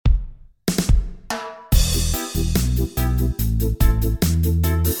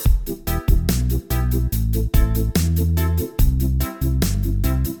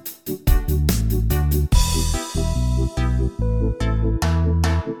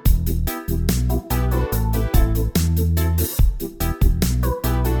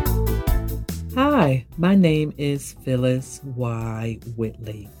My name is Phyllis Y.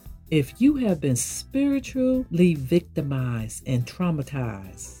 Whitley. If you have been spiritually victimized and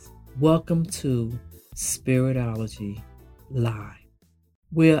traumatized, welcome to Spiritology Live,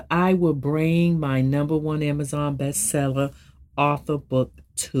 where I will bring my #1 Amazon bestseller author book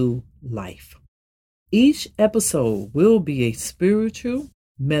to life. Each episode will be a spiritual,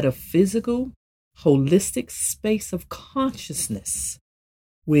 metaphysical, holistic space of consciousness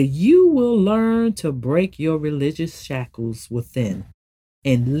where you will learn to break your religious shackles within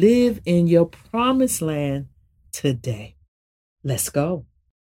and live in your promised land today. Let's go.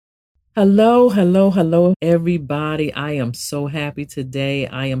 Hello, everybody. I am so happy today.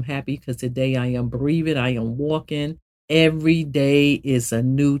 I am happy because today I am breathing. I am walking. Every day is a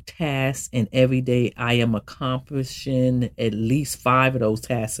new task, and every day I am accomplishing at least 5 of those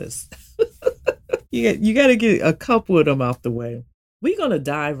tasks. You got to get a couple of them out the way. We're going to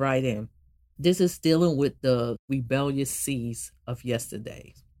dive right in. This is dealing with the rebellious seeds of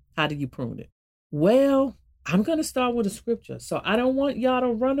yesterday. How do you prune it? Well, I'm going to start with a scripture. So I don't want y'all to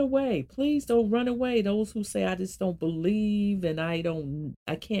run away. Please don't run away. Those who say, I just don't believe and I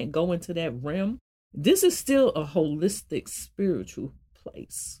can't go into that realm. This is still a holistic spiritual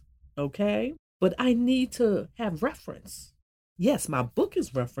place. Okay? But I need to have reference. Yes, my book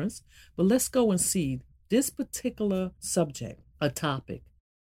is reference, but let's go and see this particular subject, a topic.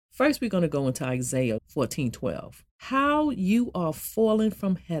 First, we're going to go into Isaiah 14:12. How you are fallen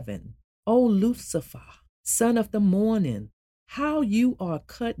from heaven, O Lucifer, son of the morning, how you are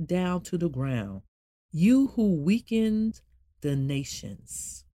cut down to the ground, you who weakened the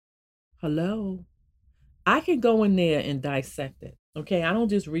nations. Hello. I can go in there and dissect it. Okay. I don't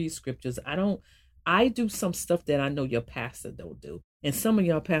just read scriptures. I do some stuff that I know your pastor don't do. And some of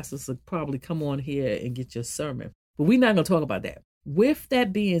y'all pastors will probably come on here and get your sermon. But we're not going to talk about that. With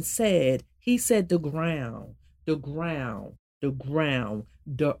that being said, he said the ground, the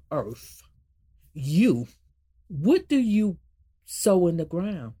earth. You, what do you sow in the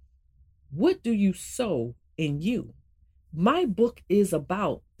ground? What do you sow in you? My book is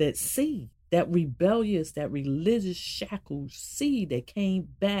about that seed, that rebellious, that religious shackled seed that came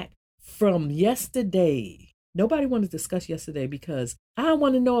back from yesterday. Nobody want to discuss yesterday because I don't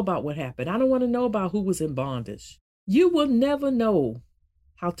want to know about what happened. I don't want to know about who was in bondage. You will never know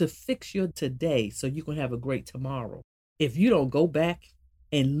how to fix your today so you can have a great tomorrow if you don't go back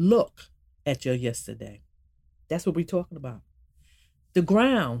and look at your yesterday. That's what we're talking about. The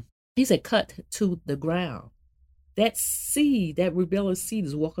ground, he said, cut to the ground. That seed, that rebellious seed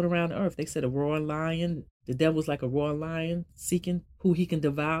is walking around the earth. They said a roaring lion, the devil's like a roaring lion seeking who he can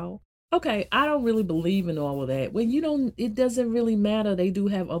devour. Okay, I don't really believe in all of that. Well, it doesn't really matter. They do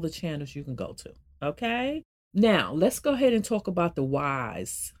have other channels you can go to. Okay? Now, let's go ahead and talk about the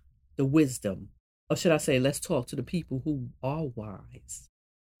wise, the wisdom. Or should I say, let's talk to the people who are wise.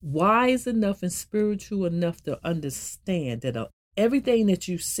 Wise enough and spiritual enough to understand that everything that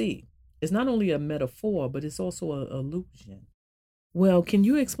you see is not only a metaphor, but it's also an illusion. Well, can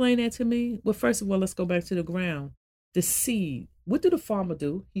you explain that to me? Well, first of all, let's go back to the ground. The seed. What do the farmer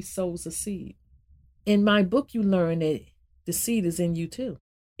do? He sows a seed. In my book, you learn that the seed is in you too.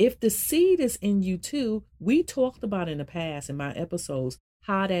 If the seed is in you too, we talked about in the past in my episodes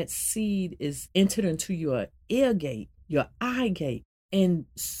how that seed is entered into your ear gate, your eye gate, and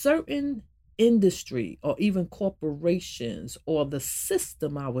certain industry or even corporations or the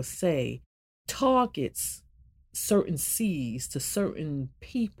system, I would say, targets certain seeds to certain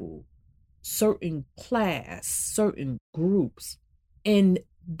people, certain class, certain groups. And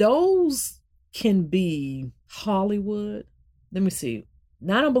those can be Hollywood. Let me see.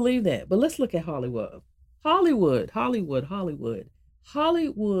 Now, I don't believe that, but let's look at Hollywood. Hollywood,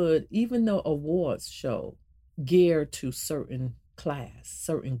 even though awards show, geared to certain class,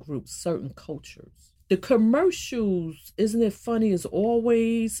 certain groups, certain cultures. The commercials, isn't it funny, is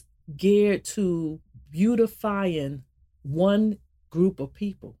always geared to beautifying one group of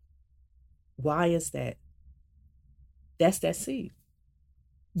people. Why is that? That's that seed.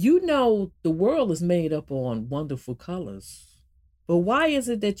 The world is made up on wonderful colors. But why is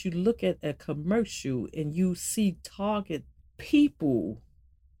it that you look at a commercial and you see target people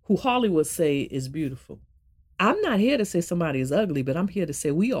who Hollywood say is beautiful? I'm not here to say somebody is ugly, but I'm here to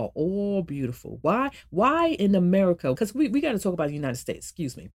say we are all beautiful. Why in America? Because we got to talk about the United States.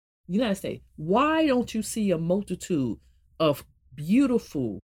 Excuse me. United States. Why don't you see a multitude of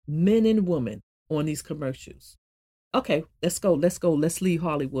beautiful men and women on these commercials? Okay, let's go. Let's leave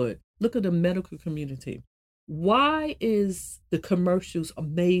Hollywood. Look at the medical community. Why is the commercials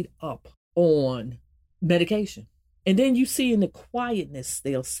made up on medication? And then you see in the quietness,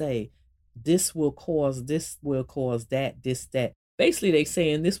 they'll say, This will cause that, this, that. Basically, they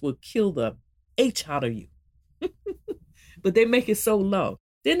saying this will kill the H out of you. But they make it so low.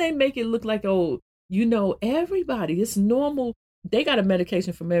 Then they make it look like, oh, everybody, it's normal. They got a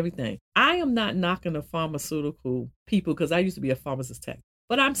medication from everything. I am not knocking the pharmaceutical people because I used to be a pharmacist tech.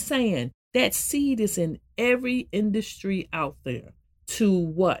 But I'm saying that seed is in every industry out there. To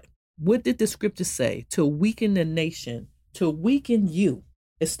what? What did the scripture say? To weaken the nation, to weaken you.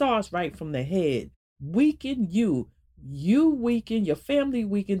 It starts right from the head. Weaken you. You weaken, your family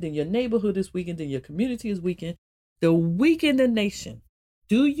weakened, then your neighborhood is weakened, then your community is weakened. To weaken the nation.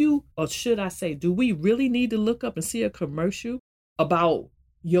 Do you, or should I say, do we really need to look up and see a commercial about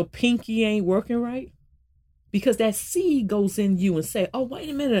your pinky ain't working right? Because that seed goes in you and say, oh, wait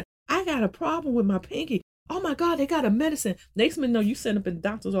a minute, I got a problem with my pinky. Oh my God, they got a medicine. Next minute, no, you send up in the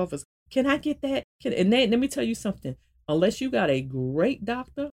doctor's office. Can I get that? Let me tell you something. Unless you got a great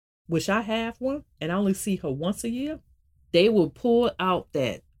doctor, which I have one, and I only see her once a year, they will pull out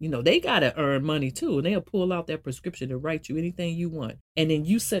that, they got to earn money too. And they'll pull out that prescription to write you anything you want. And then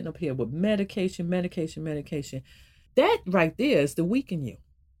you sitting up here with medication. That right there is to weaken you.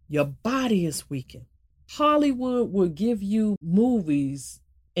 Your body is weakened. Hollywood will give you movies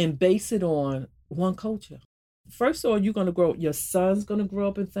and base it on one culture. First of all, your son's going to grow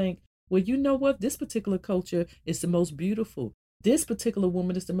up and think, well, you know what? This particular culture is the most beautiful. This particular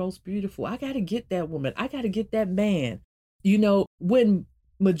woman is the most beautiful. I got to get that woman. I got to get that man. When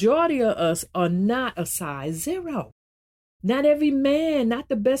majority of us are not a size 0. Not every man, not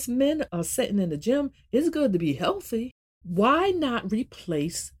the best men are sitting in the gym. It's good to be healthy. Why not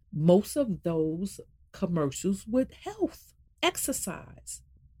replace most of those commercials with health, exercise,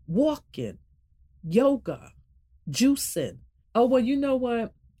 walking, yoga, juicing? Oh, well, you know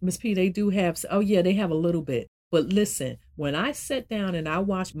what, Miss P, they do have, they have a little bit. But listen, when I sit down and I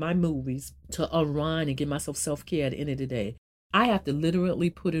watch my movies to unwind and give myself self-care at the end of the day, I have to literally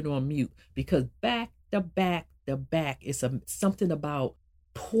put it on mute because back to back is something about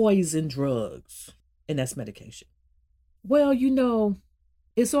poison drugs, and that's medication. Well,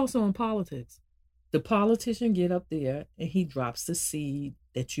 it's also in politics. The politician get up there and he drops the seed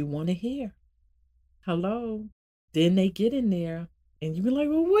that you want to hear. Hello. Then they get in there and you be like,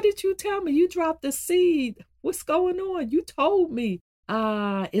 well, what did you tell me? You dropped the seed. What's going on? You told me.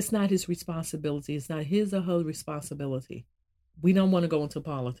 It's not his responsibility. It's not his or her responsibility. We don't want to go into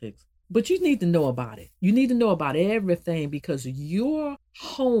politics, but you need to know about it. You need to know about everything because your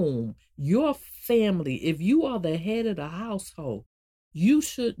home, your family, if you are the head of the household, you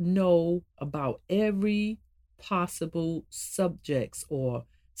should know about every possible subjects or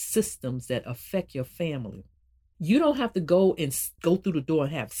systems that affect your family. You don't have to go through the door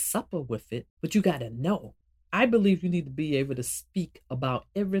and have supper with it, but you got to know. I believe you need to be able to speak about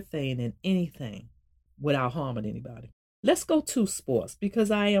everything and anything without harming anybody. Let's go to sports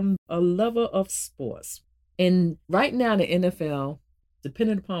because I am a lover of sports. And right now the NFL,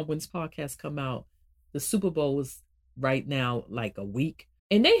 depending upon when this podcast come out, the Super Bowl is right now like a week.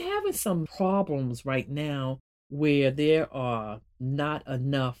 And they having some problems right now where there are not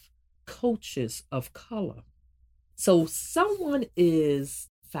enough coaches of color. So someone is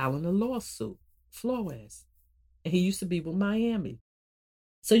filing a lawsuit, Flores, and he used to be with Miami.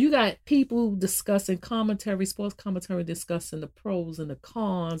 So you got people discussing sports commentary, discussing the pros and the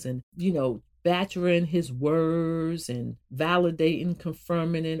cons and, badgering his words and validating,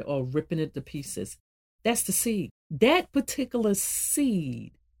 confirming it or ripping it to pieces. That's the seed. That particular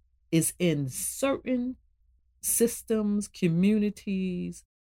seed is in certain systems, communities,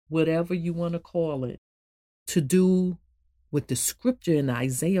 whatever you want to call it, to do with the scripture in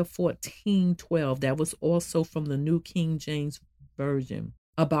Isaiah 14:12. That was also from the New King James Version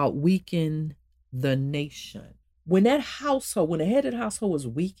about weaken the nation. When that household, when the head of the household was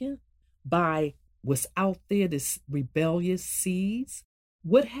weakened by what's out there, this rebellious seeds,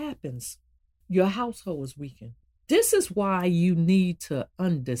 what happens? Your household is weakened. This is why you need to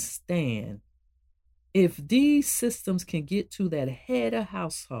understand if these systems can get to that head of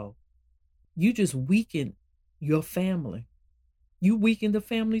household, you just weaken your family. You weaken the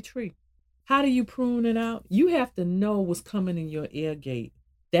family tree. How do you prune it out? You have to know what's coming in your ear gate.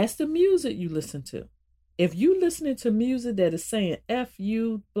 That's the music you listen to. If you listening to music that is saying F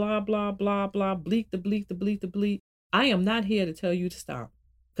you, blah, blah, blah, blah, bleak, the bleak, the bleak, the bleak, I am not here to tell you to stop.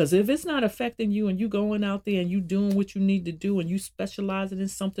 Because if it's not affecting you and you going out there and you doing what you need to do and you specializing in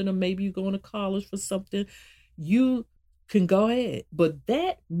something or maybe you going to college for something, you can go ahead. But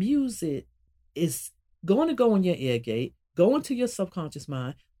that music is going to go in your ear gate, go into your subconscious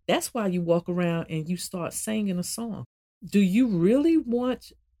mind. That's why you walk around and you start singing a song. Do you really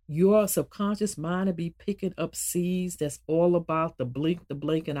want your subconscious mind will be picking up seeds that's all about the blink,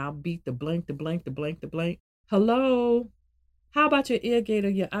 and I'll beat the blank, the blank, the blank, the blank. Hello? How about your ear gate or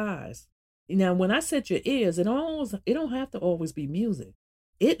your eyes? Now, when I said your ears, it don't have to always be music.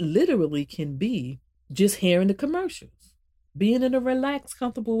 It literally can be just hearing the commercials, being in a relaxed,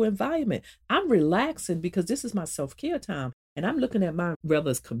 comfortable environment. I'm relaxing because this is my self-care time, and I'm looking at my,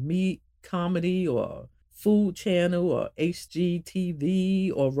 whether it's comedy or Food Channel or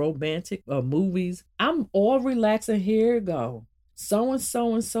HGTV or romantic or movies. I'm all relaxed, and here it go. So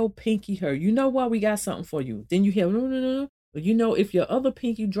and so pinky hurt. You know what? We got something for you. Then you hear, no. You know, if your other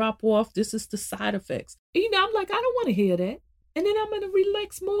pinky drop off, this is the side effects. And, I'm like, I don't want to hear that. And then I'm in a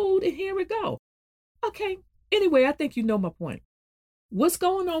relaxed mood, and here we go. Okay. Anyway, I think you know my point. What's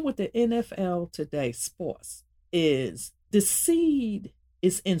going on with the NFL today, sports, is the seed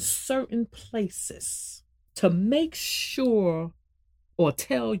is in certain places to make sure or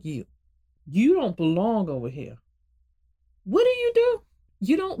tell you don't belong over here. What do?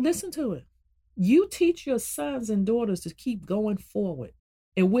 You don't listen to it. You teach your sons and daughters to keep going forward.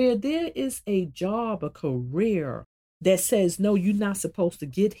 And where there is a job, a career that says, no, you're not supposed to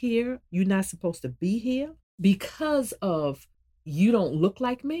get here, you're not supposed to be here because of you don't look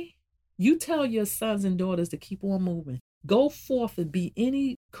like me, you tell your sons and daughters to keep on moving. Go forth and be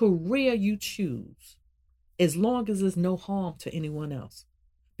any career you choose, as long as there's no harm to anyone else.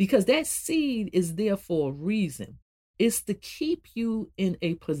 Because that seed is there for a reason. It's to keep you in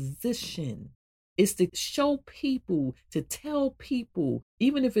a position. It's to show people, to tell people,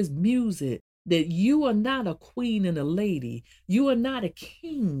 even if it's music, that you are not a queen and a lady. You are not a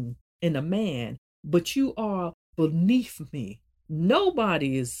king and a man, but you are beneath me.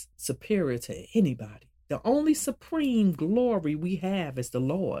 Nobody is superior to anybody. The only supreme glory we have is the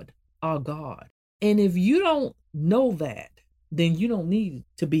Lord, our God. And if you don't know that, then you don't need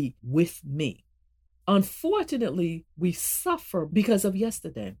to be with me. Unfortunately, we suffer because of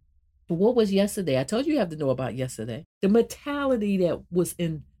yesterday. But what was yesterday? I told you have to know about yesterday. The mentality that was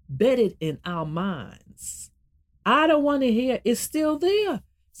embedded in our minds. I don't want to hear, it's still there.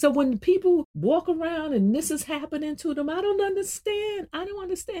 So when people walk around and this is happening to them, I don't understand. I don't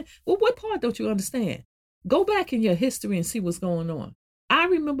understand. Well, what part don't you understand? Go back in your history and see what's going on. I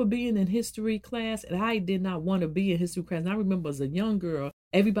remember being in history class, and I did not want to be in history class. And I remember as a young girl,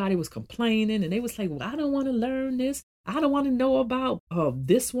 everybody was complaining, and they was like, well, I don't want to learn this. I don't want to know about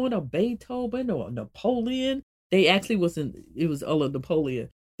this one or Beethoven or Napoleon. They actually it was Napoleon.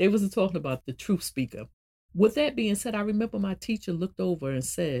 They wasn't talking about the truth speaker. With that being said, I remember my teacher looked over and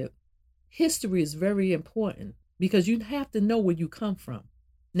said, history is very important because you have to know where you come from.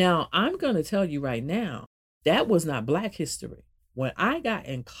 Now, I'm going to tell you right now, that was not Black history. When I got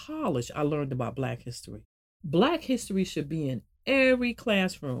in college, I learned about Black history. Black history should be in every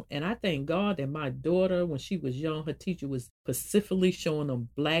classroom. And I thank God that my daughter, when she was young, her teacher was specifically showing them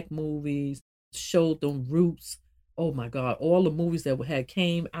Black movies, showed them Roots. Oh my God, all the movies that had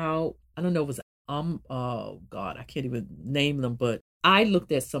came out. I don't know if it was, oh God, I can't even name them, but I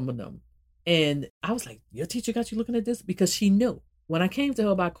looked at some of them and I was like, your teacher got you looking at this? Because she knew. When I came to her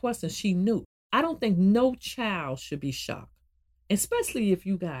about questions, she knew. I don't think no child should be shocked, especially if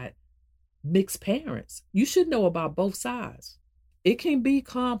you got mixed parents. You should know about both sides. It can be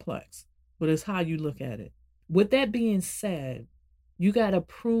complex, but it's how you look at it. With that being said, you got to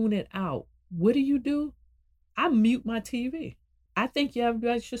prune it out. What do? I mute my TV. I think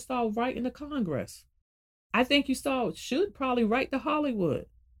everybody should start writing to Congress. I think you should probably write to Hollywood.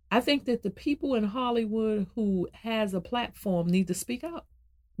 I think that the people in Hollywood who has a platform need to speak up,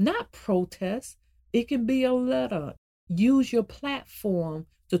 not protest. It can be a letter. Use your platform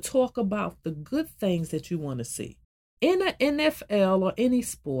to talk about the good things that you want to see. In the NFL or any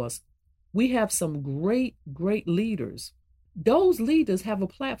sports, we have some great, great leaders. Those leaders have a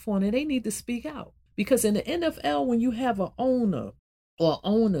platform and they need to speak out. Because in the NFL, when you have an owner or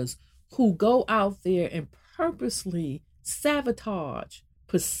owners who go out there and purposely sabotage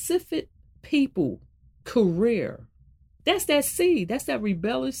Pacific people career, that's that seed. That's that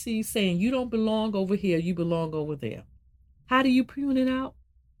rebellious seed saying you don't belong over here, you belong over there. How do you prune it out?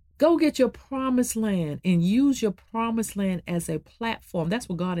 Go get your promised land and use your promised land as a platform. That's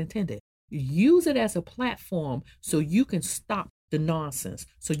what God intended. Use it as a platform so you can stop the nonsense,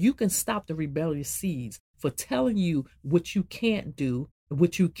 so you can stop the rebellious seeds for telling you what you can't do,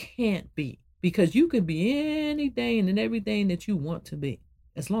 what you can't be. Because you can be anything and everything that you want to be,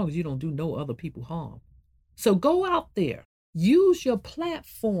 as long as you don't do no other people harm. So go out there, use your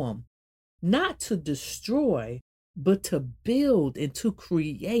platform, not to destroy, but to build and to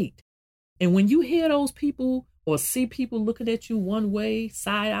create. And when you hear those people or see people looking at you one way,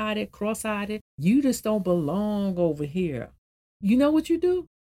 side-eyed, cross-eyed, you just don't belong over here. You know what you do?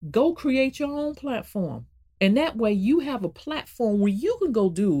 Go create your own platform. And that way you have a platform where you can go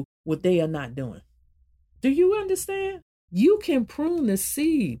do what they are not doing. Do you understand? You can prune the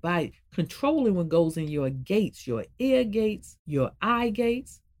seed by controlling what goes in your gates, your ear gates, your eye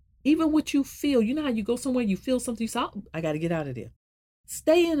gates, even what you feel. You know how you go somewhere, you feel something, you say, oh, I got to get out of there.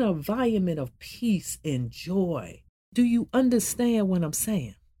 Stay in an environment of peace and joy. Do you understand what I'm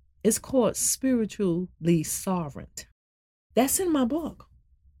saying? It's called spiritually sovereign. That's in my book.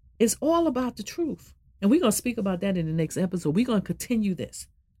 It's all about the truth. And we're going to speak about that in the next episode. We're going to continue this.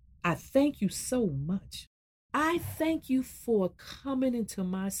 I thank you so much. I thank you for coming into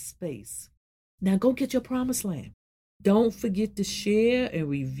my space. Now go get your promised land. Don't forget to share and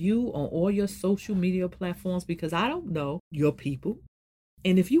review on all your social media platforms because I don't know your people.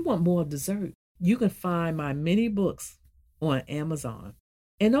 And if you want more dessert, you can find my mini books on Amazon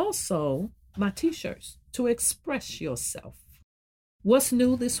and also my t-shirts to express yourself. What's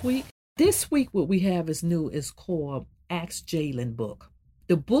new this week? This week, what we have is new is called Ask Jalen book.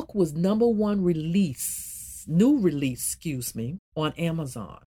 The book was #1 release, new release, on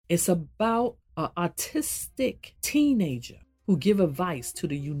Amazon. It's about an autistic teenager who give advice to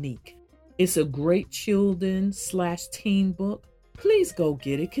the unique. It's a great children/teen book. Please go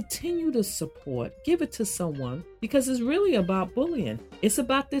get it. Continue to support. Give it to someone because it's really about bullying. It's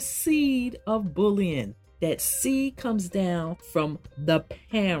about the seed of bullying. That seed comes down from the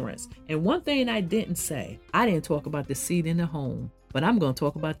parents. And one thing I didn't say, I didn't talk about the seed in the home, but I'm going to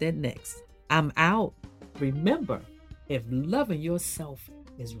talk about that next. I'm out. Remember, if loving yourself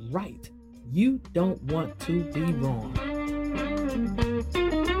is right, you don't want to be wrong.